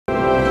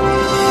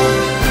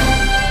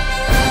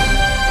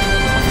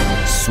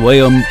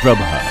Swayam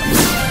Prabha.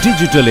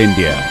 Digital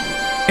India.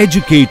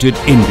 Educated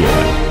India.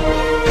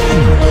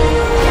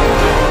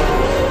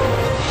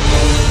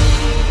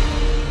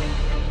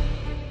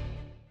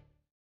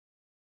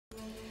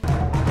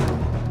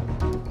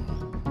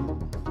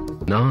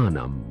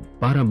 Jnanam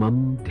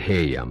paramam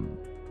dhyayam.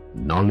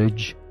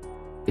 Knowledge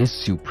is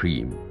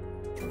supreme.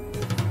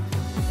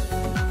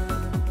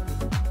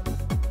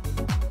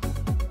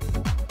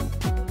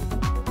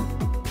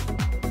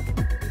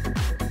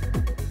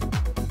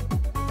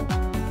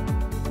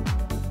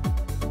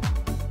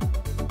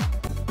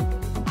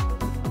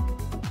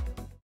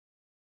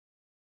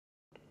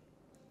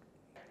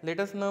 Let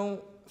us now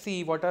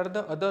see what are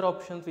the other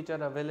options which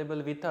are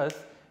available with us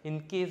in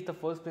case the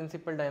first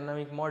principle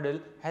dynamic model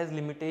has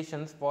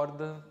limitations for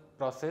the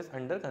process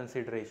under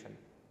consideration.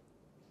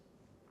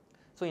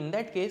 So, in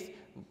that case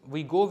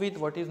we go with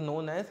what is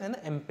known as an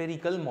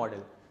empirical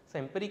model. So,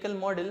 empirical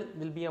model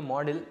will be a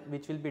model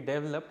which will be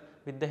developed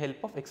with the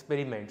help of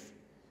experiments.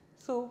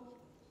 So,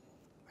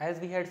 as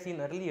we had seen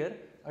earlier,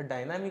 a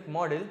dynamic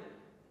model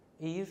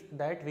is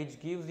that which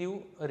gives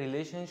you a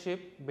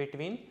relationship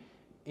between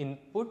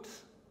inputs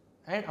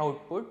and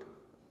output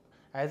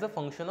as a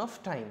function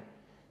of time.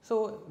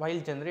 So, while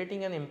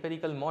generating an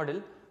empirical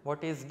model,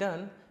 what is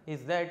done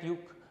is that you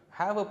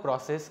have a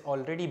process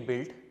already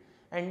built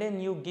and then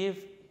you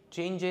give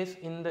changes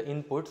in the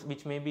inputs,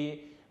 which may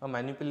be a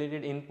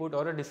manipulated input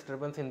or a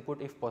disturbance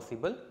input if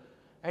possible,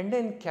 and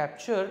then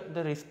capture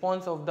the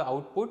response of the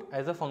output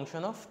as a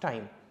function of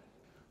time.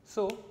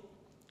 So,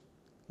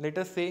 let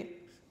us say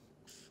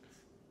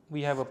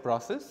we have a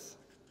process.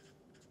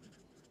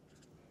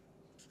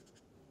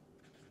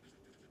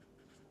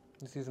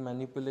 This is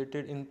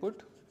manipulated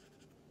input,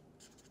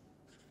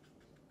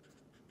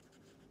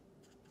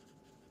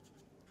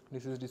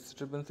 this is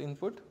disturbance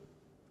input,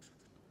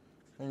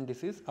 and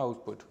this is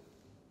output.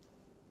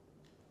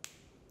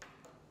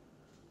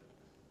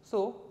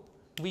 So,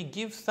 we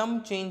give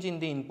some change in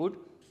the input,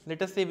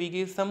 let us say we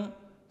give some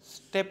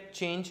step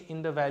change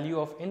in the value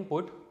of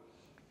input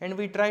and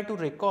we try to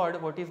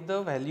record what is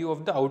the value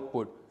of the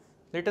output.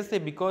 Let us say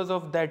because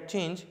of that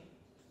change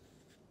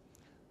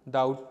the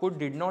output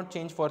did not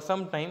change for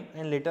some time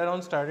and later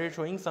on started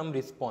showing some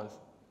response.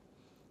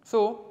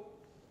 So,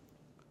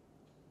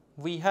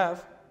 we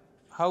have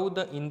how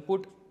the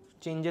input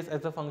changes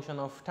as a function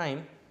of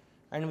time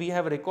and we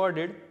have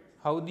recorded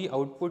how the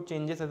output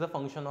changes as a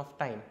function of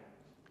time,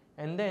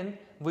 and then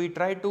we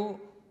try to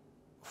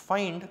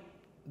find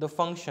the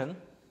function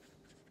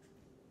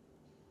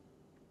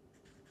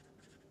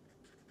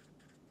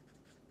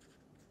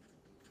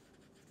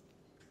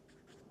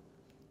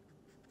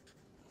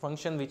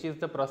which is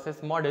the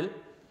process model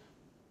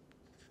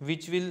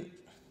which will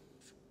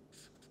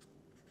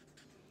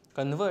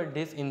convert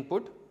this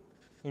input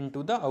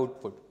into the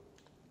output.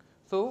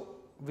 So,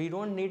 we do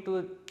not need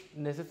to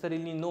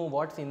necessarily know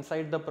what is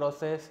inside the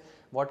process,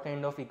 what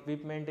kind of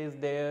equipment is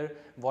there,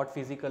 what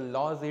physical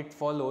laws it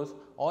follows.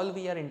 All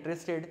we are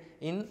interested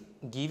in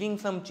giving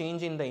some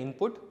change in the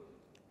input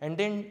and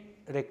then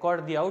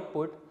record the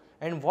output,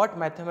 and what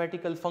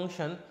mathematical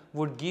function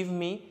would give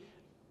me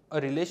a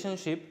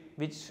relationship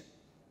which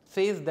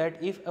says that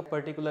if a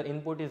particular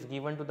input is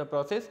given to the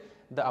process,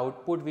 the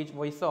output which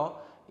we saw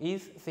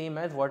is same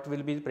as what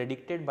will be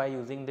predicted by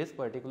using this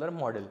particular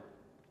model.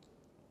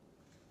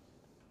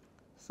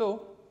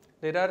 So,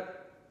 there are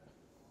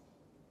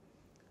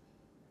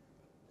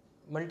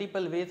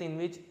multiple ways in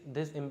which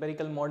these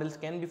empirical models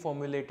can be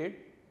formulated.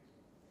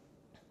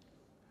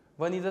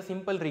 One is a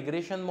simple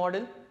regression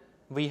model.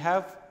 We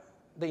have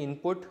the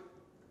input,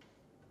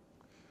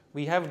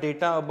 we have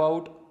data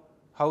about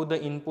how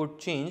the input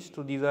changed.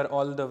 So, these are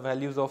all the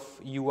values of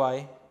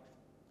ui,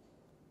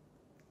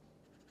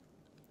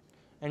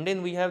 and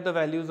then we have the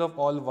values of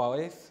all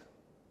y's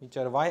which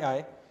are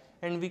yi,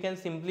 and we can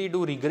simply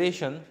do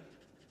regression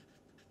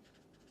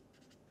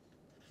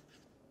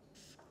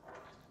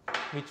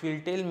which will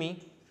tell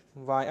me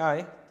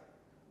yi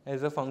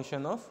as a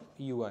function of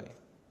ui.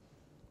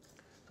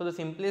 So, the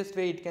simplest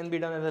way it can be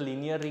done as a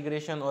linear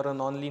regression or a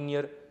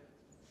non-linear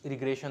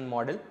regression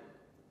model.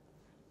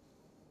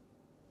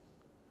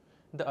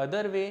 The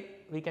other way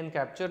we can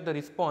capture the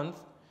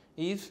response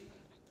is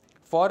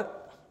for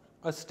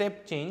a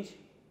step change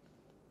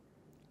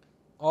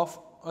of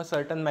a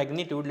certain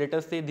magnitude. Let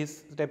us say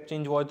this step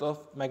change was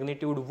of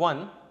magnitude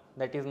 1,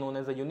 that is known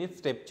as a unit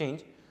step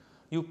change.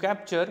 You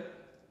capture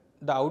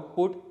the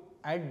output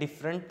at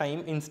different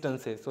time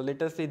instances. So,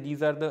 let us say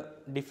these are the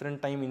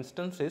different time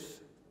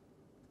instances,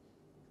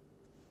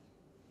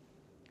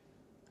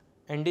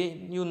 and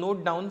you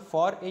note down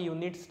for a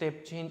unit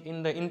step change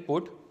in the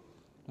input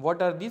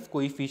what are these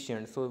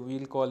coefficients. So, we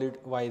will call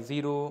it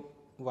y0,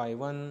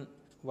 y1,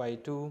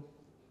 y2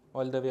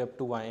 all the way up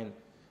to yn.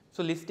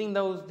 So, listing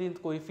these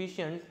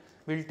coefficients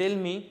will tell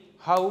me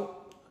how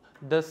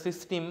the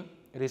system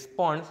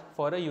responds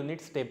for a unit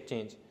step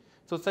change.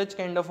 So, such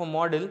kind of a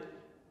model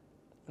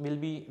will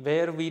be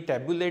where we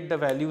tabulate the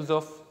values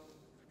of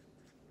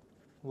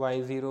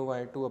y0,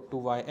 y2 up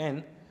to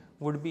yn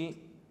would be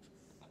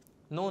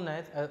known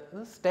as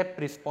a step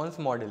response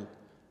model.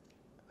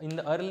 in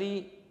the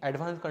early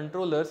advanced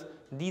controllers,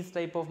 these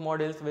type of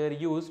models were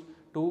used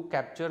to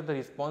capture the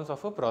response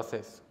of a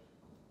process.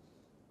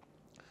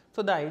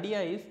 So, the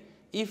idea is,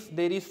 if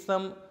there is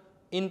some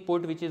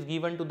input which is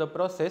given to the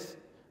process,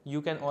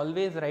 you can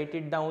always write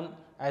it down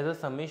as a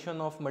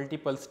summation of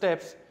multiple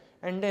steps,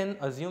 and then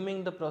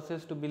assuming the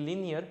process to be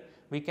linear,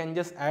 we can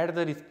just add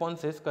the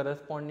responses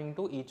corresponding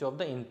to each of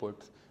the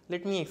inputs.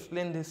 Let me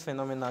explain this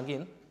phenomena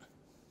again.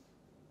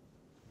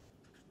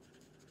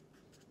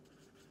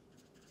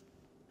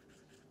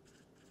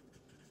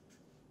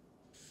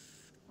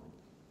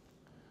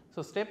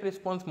 So, step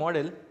response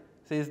model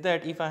says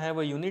that if I have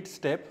a unit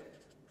step,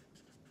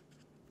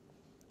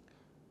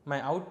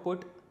 my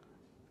output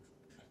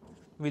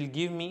will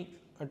give me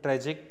a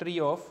trajectory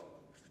of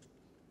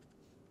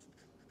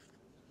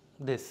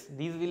this.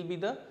 These will be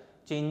the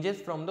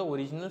changes from the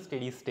original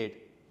steady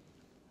state.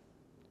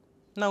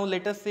 Now,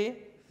 let us say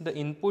the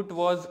input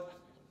was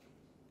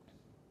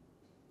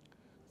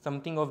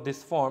something of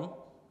this form.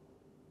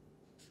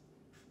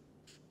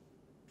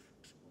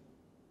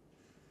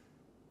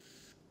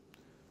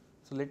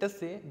 So, let us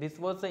say this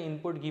was the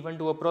input given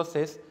to a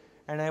process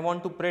and I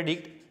want to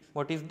predict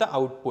what is the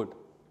output.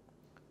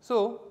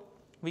 So,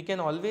 we can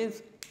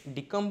always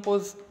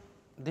decompose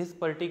this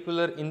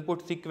particular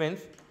input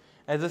sequence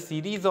as a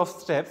series of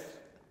steps.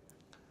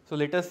 So,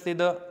 let us say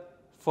the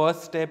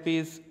first step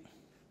is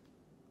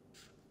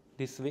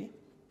this way,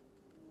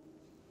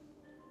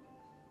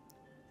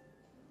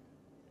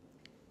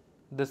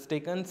 the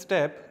second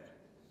step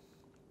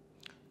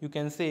you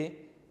can say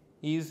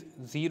is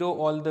 0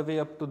 all the way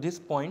up to this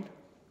point,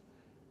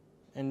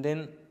 and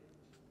then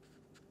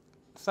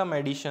some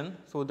addition,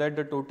 so that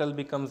the total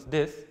becomes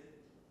this,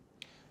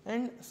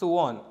 and so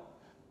on.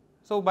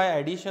 So, by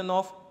addition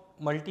of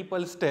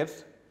multiple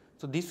steps,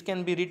 so this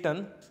can be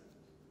written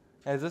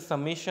as a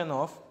summation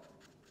of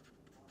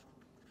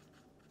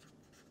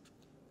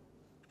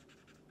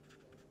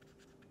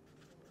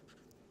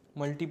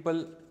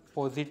multiple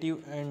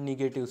positive and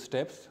negative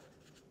steps.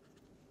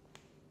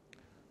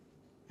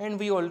 And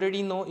we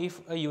already know,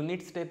 if a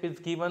unit step is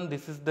given,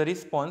 this is the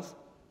response.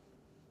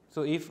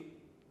 So, if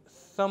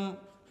some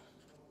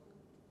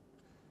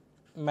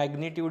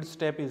magnitude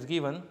step is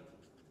given,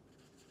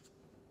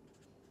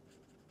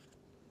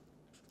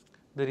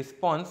 the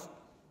response,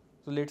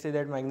 so let us say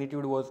that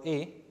magnitude was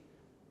A,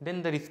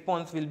 then the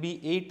response will be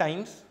A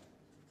times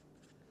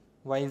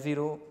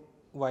y0,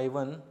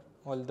 y1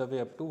 all the way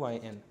up to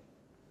yn.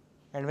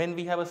 And when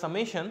we have a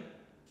summation,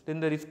 then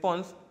the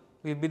response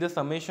will be the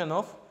summation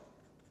of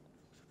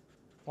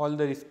all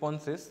the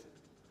responses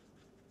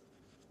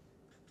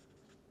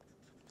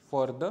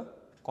for the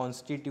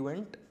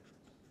constituent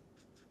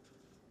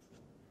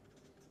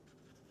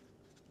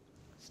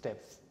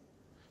steps.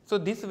 So,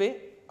 this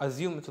way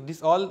assume, so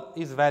this all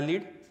is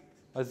valid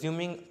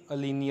assuming a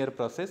linear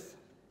process.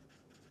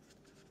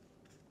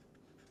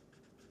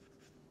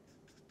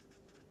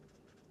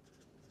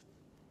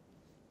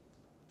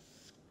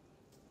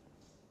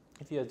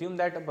 If you assume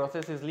that a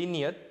process is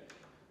linear,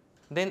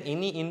 then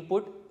any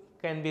input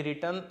can be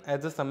written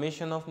as a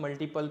summation of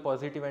multiple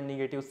positive and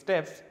negative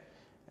steps,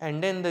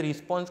 and then the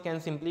response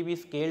can simply be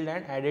scaled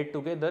and added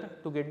together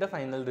to get the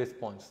final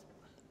response.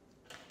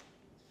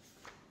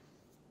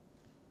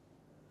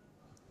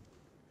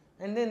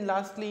 And then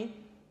lastly,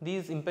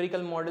 these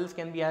empirical models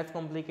can be as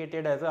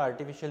complicated as a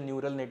artificial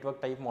neural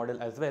network type model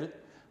as well.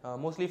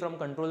 Mostly from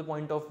control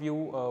point of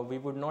view, we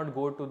would not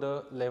go to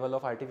the level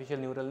of artificial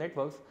neural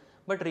networks,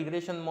 but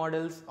regression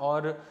models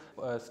or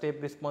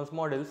step response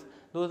models,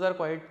 those are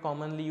quite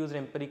commonly used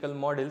empirical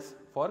models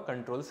for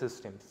control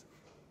systems.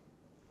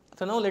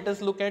 So, now let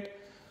us look at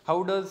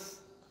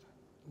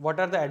what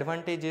are the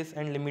advantages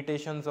and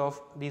limitations of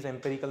these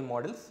empirical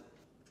models.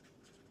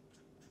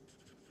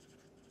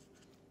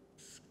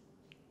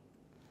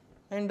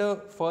 And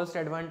the first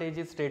advantage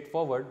is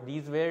straightforward.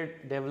 These were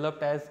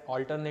developed as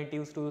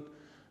alternatives to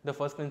the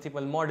first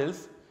principle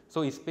models.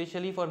 So,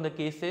 especially for the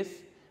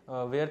cases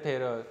where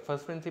their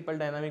first principle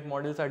dynamic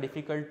models are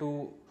difficult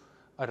to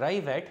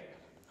arrive at,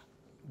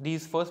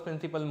 these first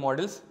principle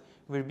models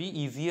will be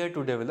easier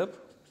to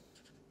develop.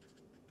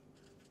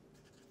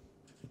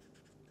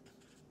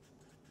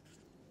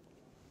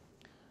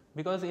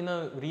 Because in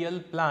a real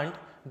plant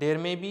there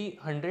may be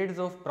hundreds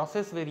of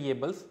process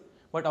variables,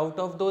 but out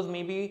of those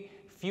maybe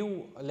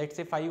few, let us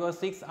say 5 or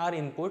 6 are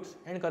inputs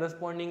and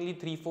correspondingly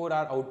 3-4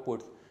 are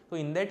outputs. So,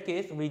 in that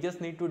case we just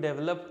need to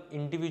develop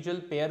individual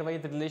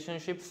pairwise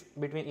relationships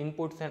between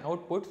inputs and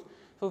outputs,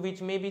 so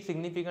which may be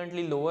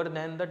significantly lower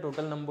than the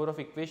total number of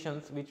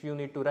equations which you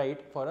need to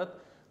write for a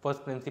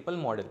first principle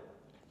model.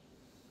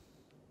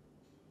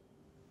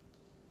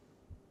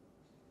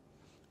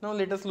 Now,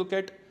 let us look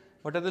at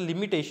what are the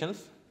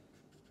limitations.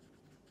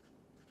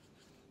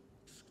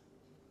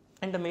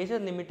 And the major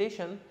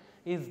limitation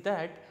is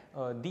that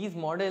these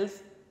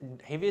models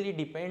heavily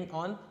depend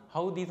on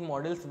how these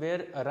models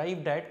were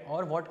arrived at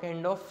or what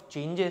kind of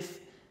changes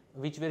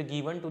which were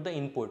given to the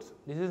inputs.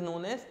 This is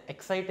known as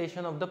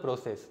excitation of the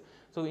process.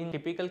 So, in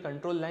typical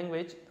control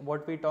language,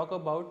 what we talk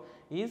about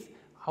is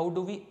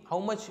how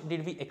much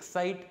did we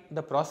excite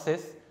the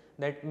process,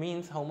 that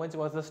means how much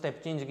was the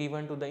step change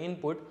given to the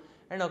input,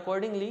 and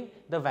accordingly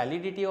the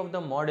validity of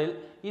the model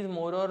is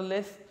more or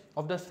less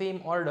of the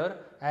same order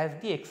as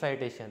the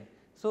excitation.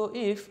 So,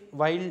 if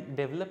while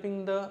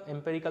developing the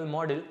empirical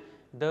model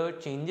the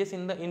changes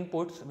in the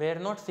inputs were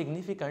not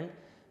significant,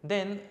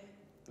 then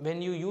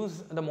when you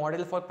use the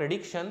model for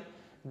prediction,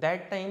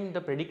 that time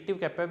the predictive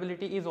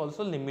capability is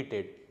also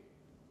limited.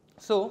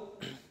 So,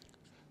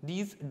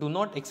 these do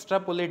not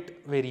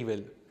extrapolate very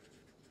well.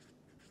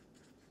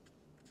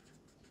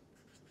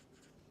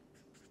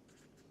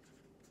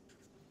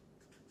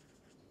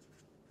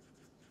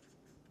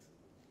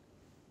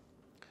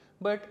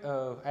 But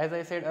as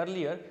I said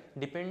earlier,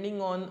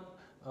 depending on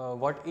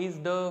what is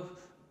the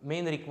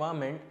main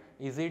requirement,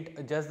 is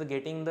it just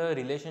getting the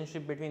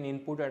relationship between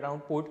input and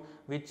output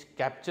which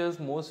captures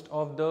most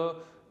of the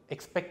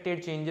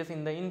expected changes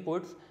in the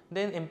inputs,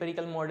 then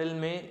empirical model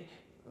may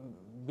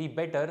be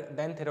better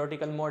than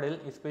theoretical model,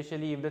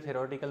 especially if the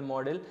theoretical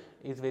model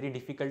is very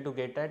difficult to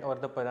get at or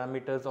the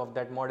parameters of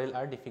that model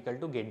are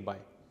difficult to get by.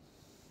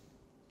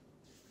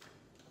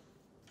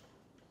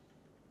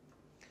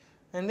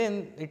 And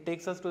then it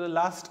takes us to the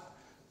last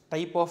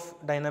type of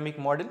dynamic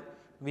model,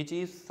 which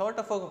is sort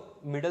of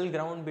a middle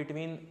ground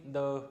between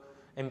the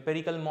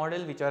empirical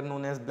model, which are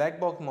known as black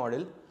box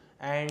model,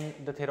 and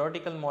the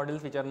theoretical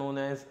models, which are known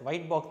as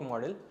white box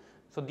model.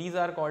 So, these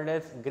are called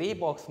as grey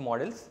box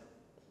models.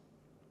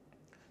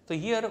 So,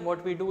 here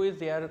what we do is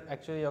they are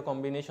actually a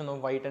combination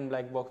of white and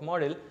black box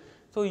model.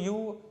 So,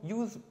 you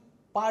use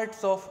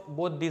parts of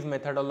both these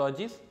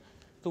methodologies.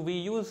 So, we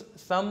use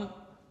some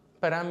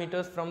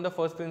parameters from the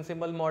first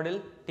principle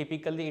model.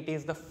 Typically, it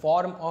is the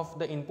form of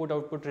the input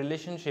output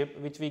relationship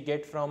which we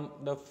get from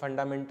the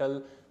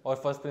fundamental or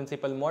first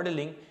principle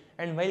modeling,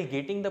 and while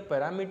getting the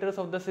parameters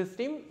of the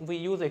system we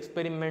use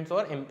experiments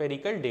or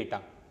empirical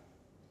data.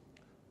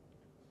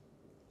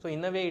 So,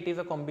 in a way it is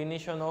a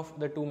combination of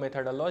the two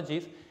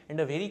methodologies, and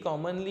a very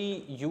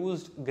commonly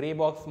used grey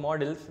box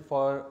models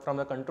from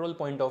the control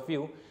point of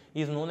view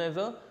is known as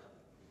a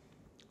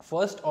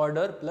first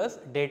order plus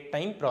date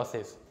time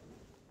process.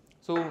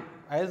 So,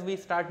 as we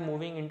start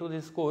moving into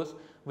this course,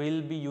 we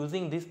will be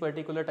using this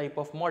particular type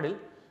of model,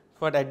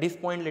 but at this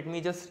point let me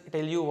just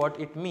tell you what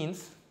it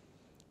means.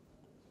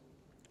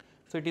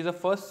 So, it is a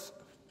first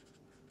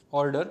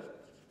order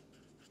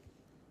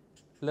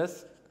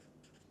plus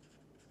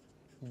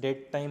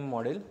date time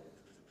model.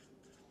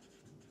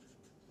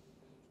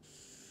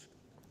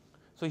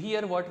 So,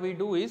 here what we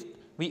do is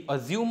we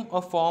assume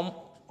a form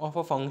of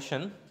a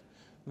function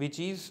which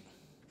is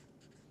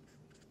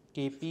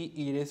kp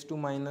e raised to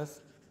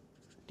minus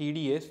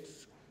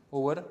TDS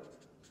over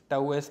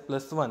tau s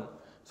plus 1.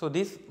 So,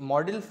 this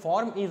model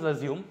form is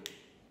assumed,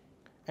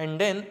 and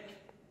then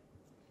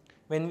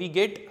when we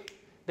get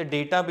the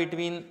data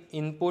between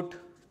input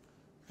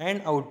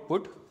and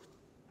output,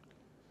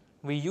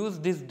 we use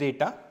this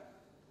data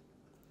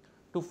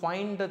to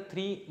find the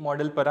three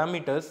model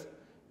parameters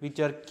which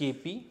are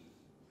Kp,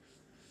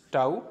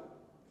 tau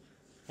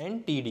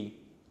and Td.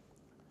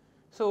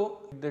 So,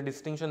 the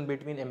distinction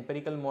between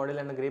empirical model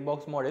and a grey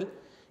box model,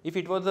 if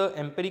it was a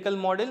empirical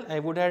model, I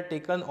would have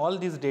taken all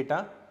this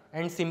data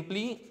and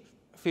simply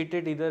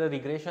fitted either a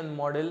regression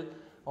model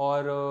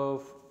or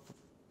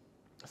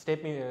a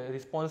step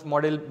response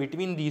model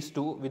between these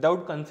two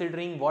without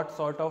considering what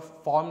sort of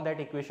form that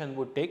equation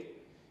would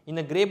take. In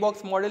a grey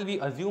box model, we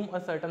assume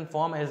a certain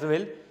form as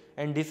well,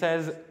 and this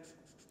has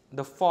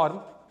the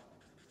form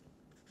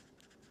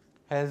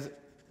has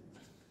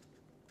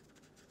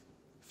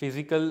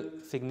physical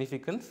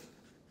significance.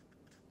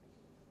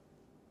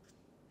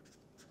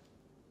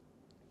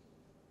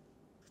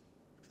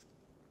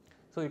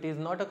 So, it is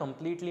not a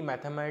completely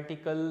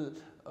mathematical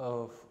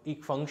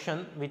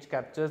function which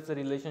captures the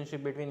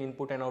relationship between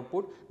input and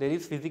output. There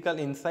is physical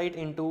insight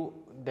into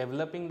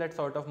developing that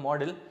sort of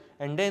model,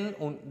 and then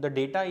the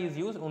data is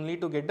used only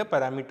to get the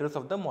parameters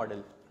of the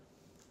model.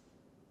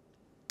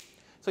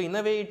 So, in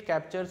a way it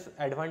captures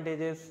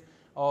advantages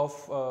of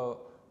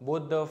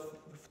both the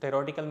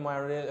theoretical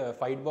model,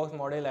 white box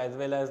model as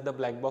well as the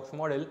black box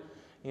model,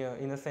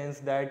 in a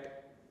sense that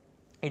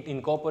it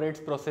incorporates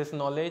process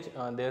knowledge,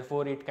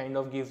 therefore, it kind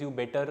of gives you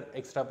better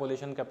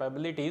extrapolation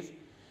capabilities,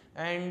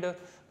 and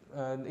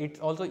it is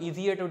also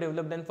easier to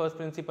develop than first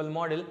principle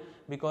model,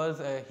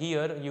 because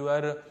here you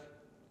are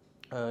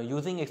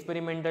using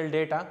experimental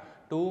data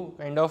to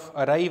kind of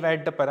arrive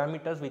at the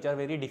parameters which are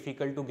very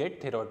difficult to get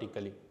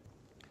theoretically.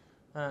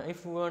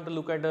 If we want to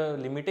look at the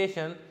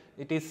limitation,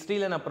 it is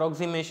still an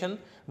approximation.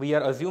 We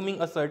are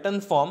assuming a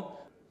certain form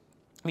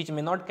which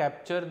may not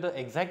capture the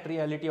exact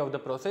reality of the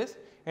process,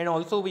 and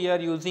also we are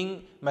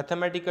using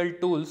mathematical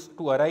tools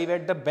to arrive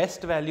at the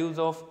best values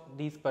of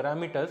these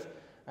parameters,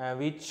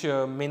 which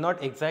may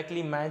not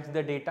exactly match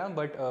the data,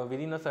 but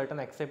within a certain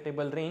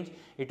acceptable range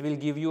it will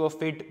give you a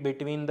fit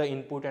between the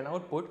input and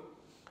output.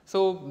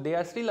 So, they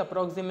are still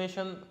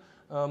approximation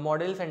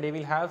models, and they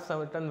will have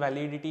certain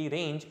validity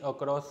range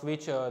across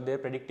which their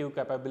predictive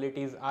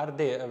capabilities are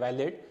there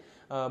valid,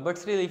 but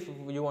still if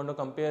you want to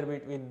compare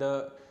with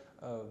the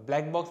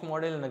black box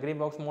model and a grey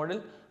box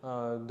model.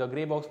 The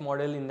grey box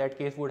model in that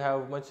case would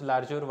have much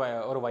larger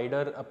or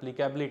wider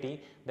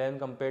applicability than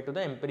compared to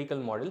the empirical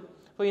model.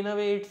 So, in a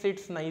way it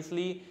sits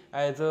nicely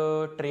as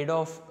a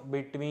trade-off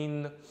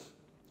between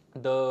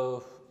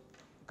the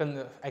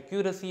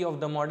accuracy of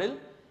the model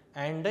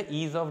and the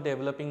ease of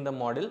developing the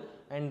model,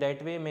 and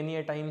that way many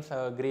a times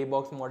a grey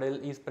box model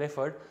is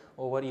preferred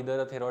over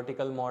either a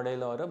theoretical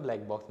model or a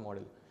black box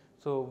model.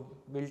 So,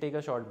 we will take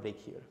a short break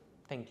here.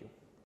 Thank you.